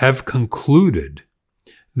have concluded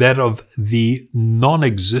that of the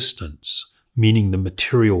non-existence, meaning the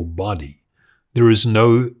material body, there is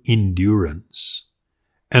no endurance,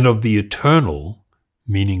 and of the eternal,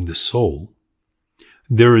 meaning the soul,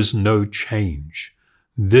 there is no change.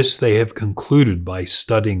 This they have concluded by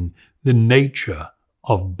studying the nature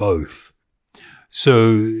of both.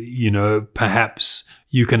 So, perhaps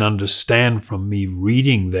you can understand from me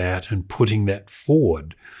reading that and putting that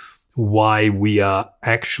forward why we are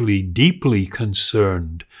actually deeply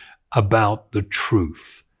concerned about the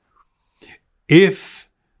truth. If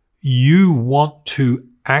you want to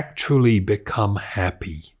actually become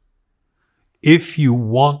happy, if you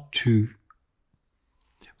want to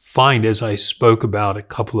find, as I spoke about a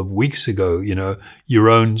couple of weeks ago, your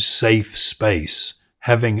own safe space,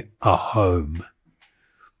 having a home,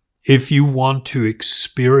 if you want to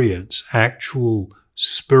experience actual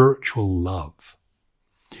spiritual love,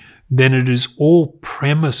 then it is all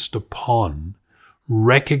premised upon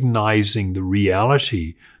recognizing the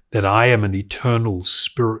reality that I am an eternal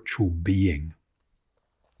spiritual being,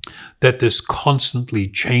 that this constantly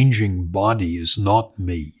changing body is not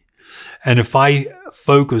me. And if I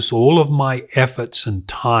focus all of my efforts and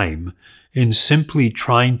time in simply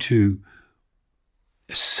trying to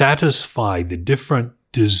satisfy the different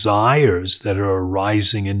desires that are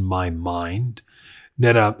arising in my mind,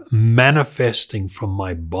 that are manifesting from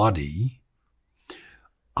my body,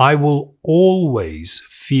 I will always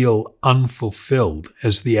feel unfulfilled,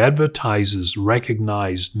 as the advertisers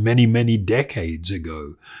recognized many, many decades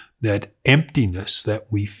ago, that emptiness that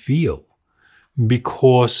we feel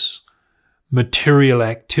because material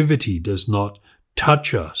activity does not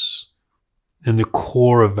touch us in the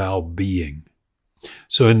core of our being.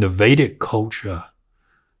 So in the Vedic culture,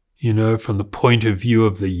 from the point of view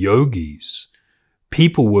of the yogis,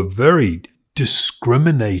 people were very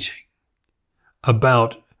discriminating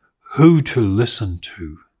about who to listen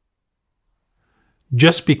to.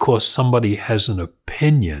 Just because somebody has an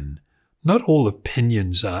opinion, not all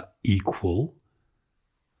opinions are equal.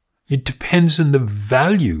 It depends on the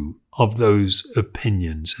value of those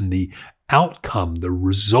opinions and the outcome, the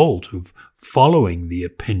result of following the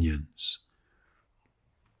opinions.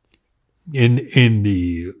 In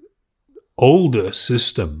the older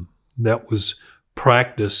system that was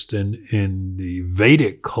practiced in the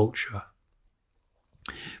Vedic culture,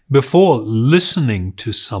 before listening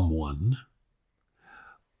to someone,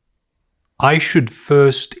 I should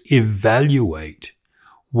first evaluate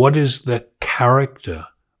what is the character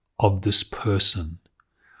of this person,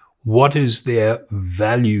 what is their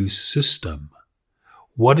value system,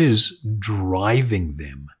 what is driving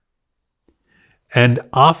them. And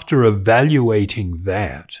after evaluating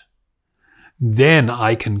that, then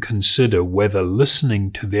I can consider whether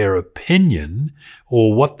listening to their opinion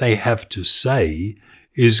or what they have to say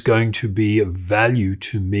is going to be of value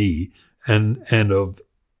to me and of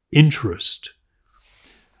interest.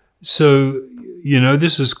 So,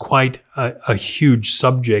 this is quite a huge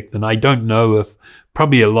subject, and I don't know if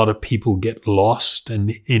probably a lot of people get lost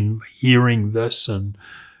in hearing this, and,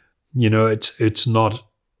 it's not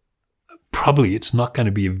going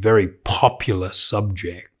to be a very popular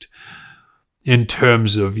subject in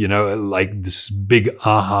terms of, like this big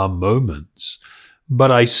aha moments.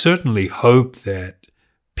 But I certainly hope that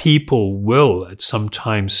people will at some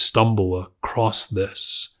time stumble across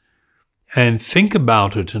this and think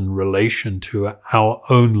about it in relation to our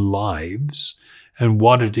own lives and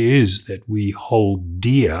what it is that we hold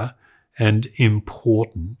dear and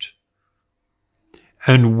important,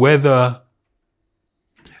 and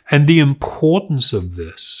the importance of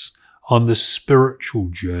this on the spiritual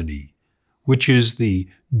journey, which is the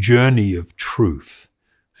journey of truth,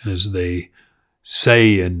 as they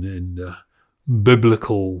say in the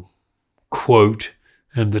biblical quote,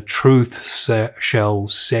 "And the truth shall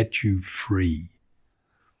set you free."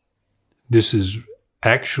 This is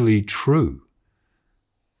actually true.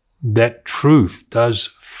 That truth does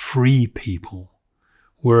free people,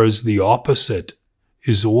 whereas the opposite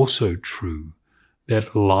is also true,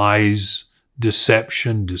 that lies,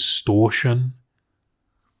 deception, distortion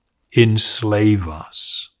enslave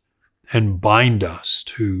us and bind us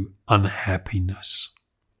to unhappiness.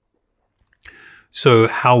 So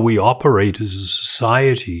how we operate as a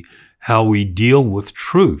society, how we deal with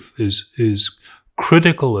truth is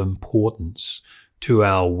critical importance to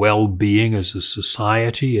our well-being as a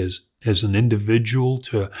society, as an individual,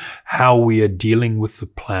 to how we are dealing with the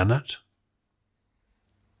planet.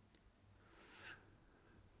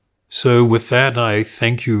 So with that, I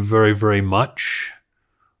thank you very, very much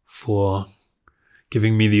for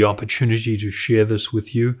giving me the opportunity to share this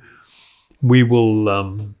with you. We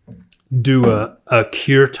will do a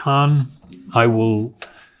kirtan. I will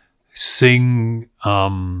sing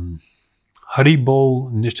Haribol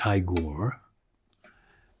Nitai Gaur,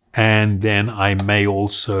 and then I may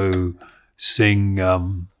also sing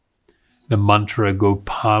the mantra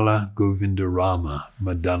Gopala Govinda Rama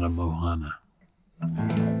Madana Mohana.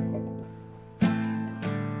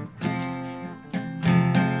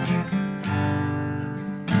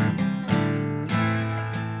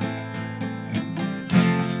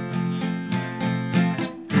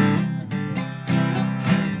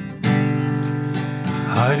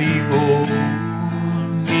 Haribol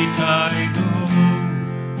Nitai Gaur,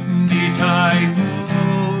 Nitai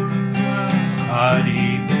Gaur,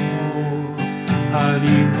 Haribol,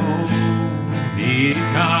 Haribol,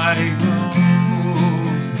 Nitai Gaur,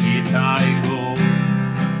 Nitai Gaur,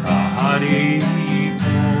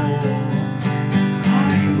 Haribol.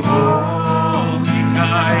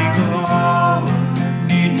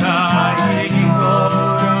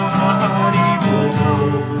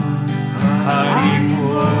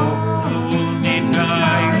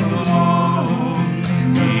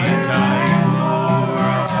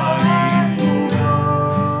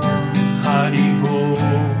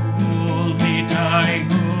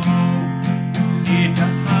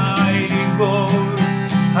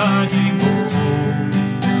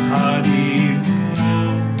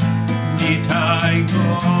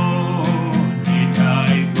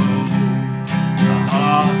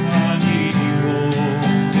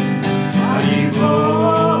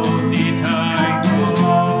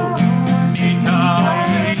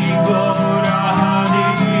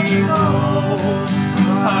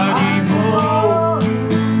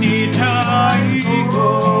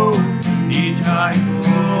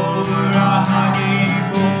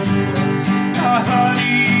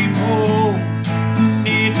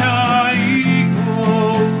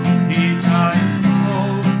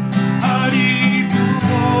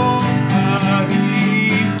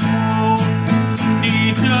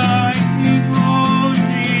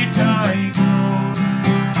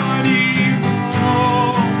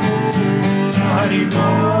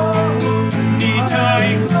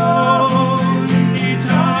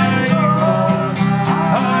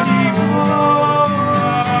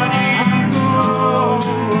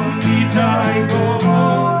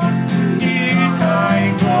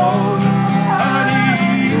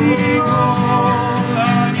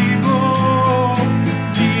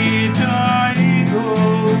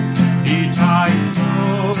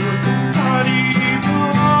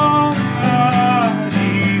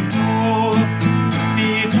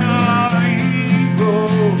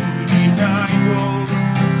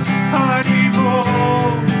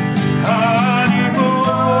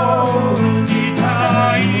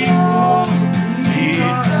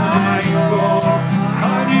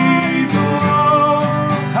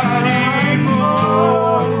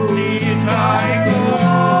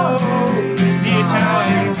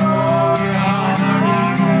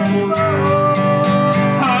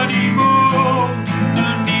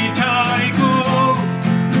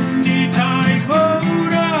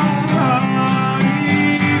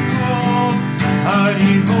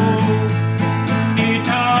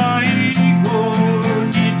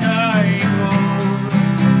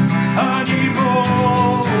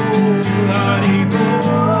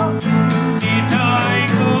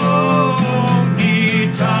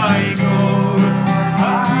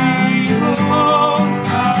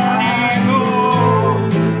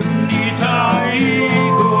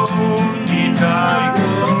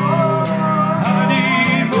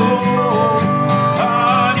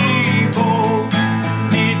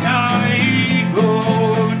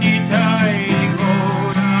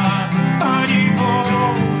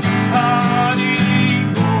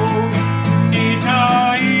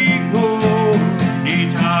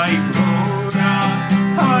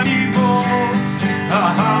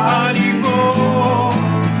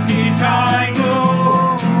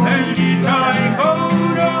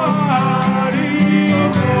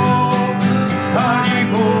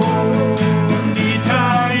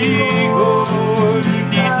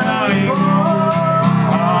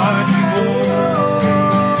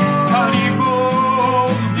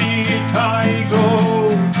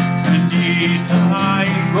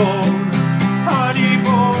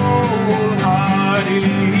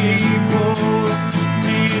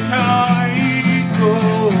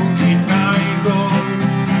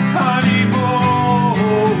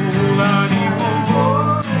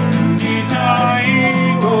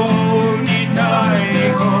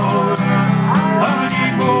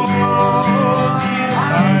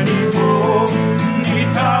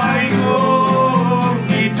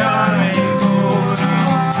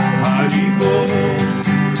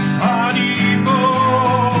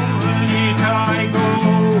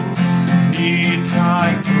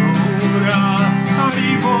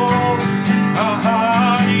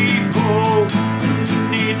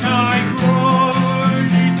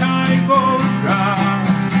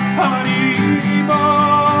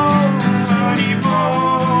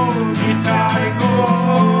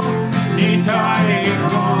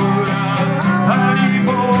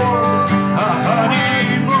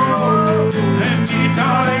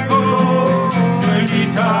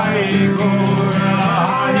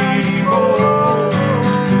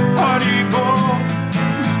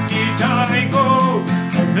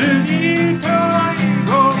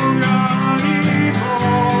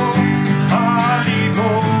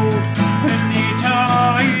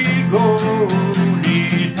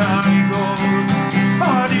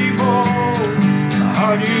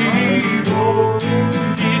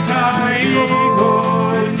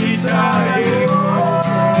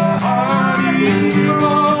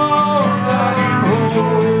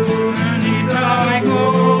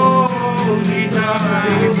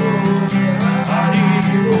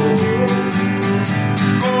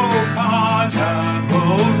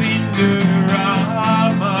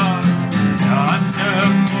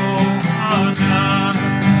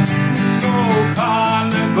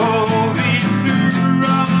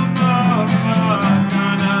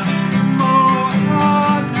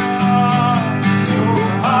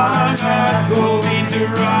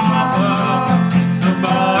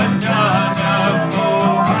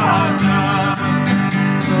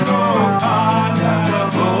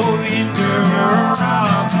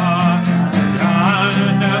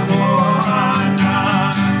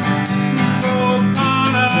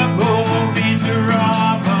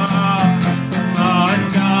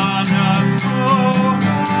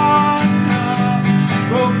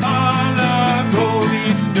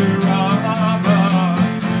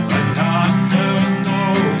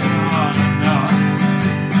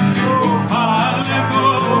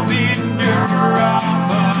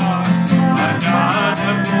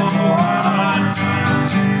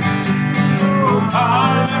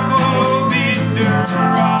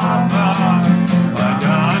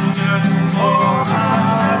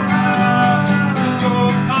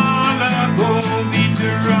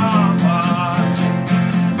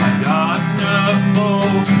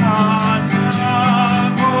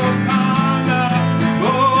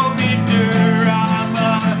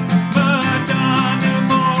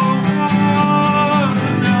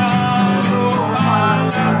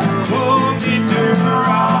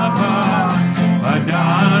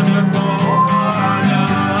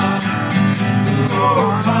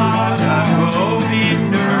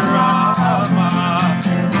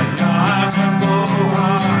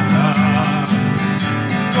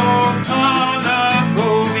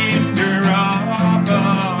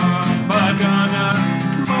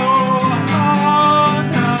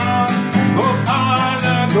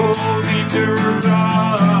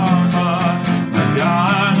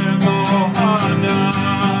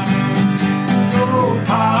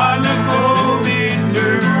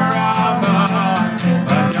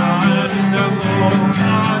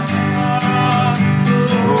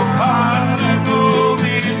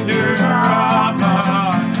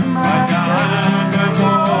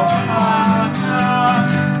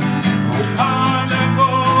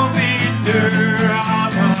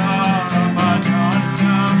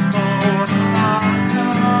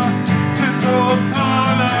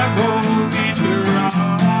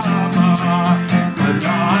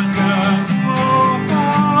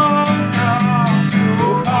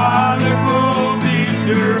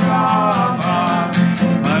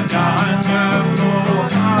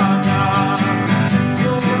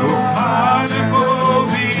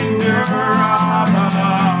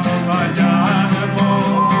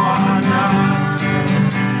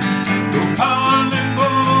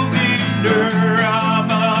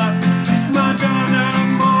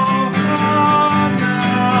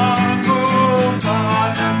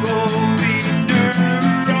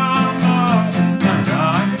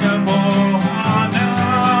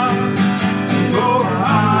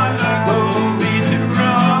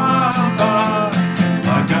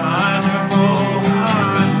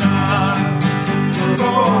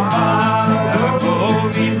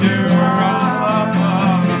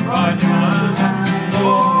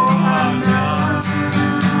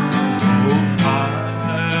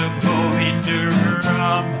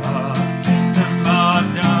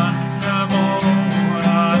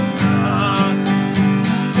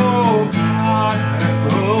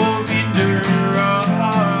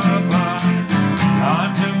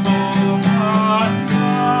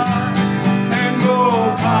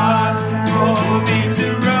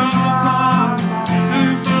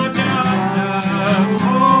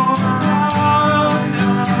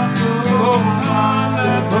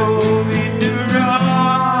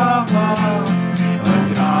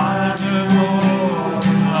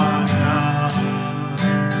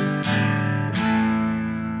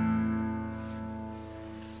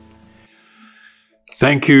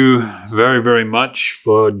 Thank you very, very much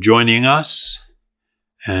for joining us,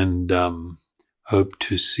 and hope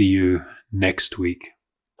to see you next week.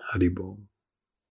 Haribol.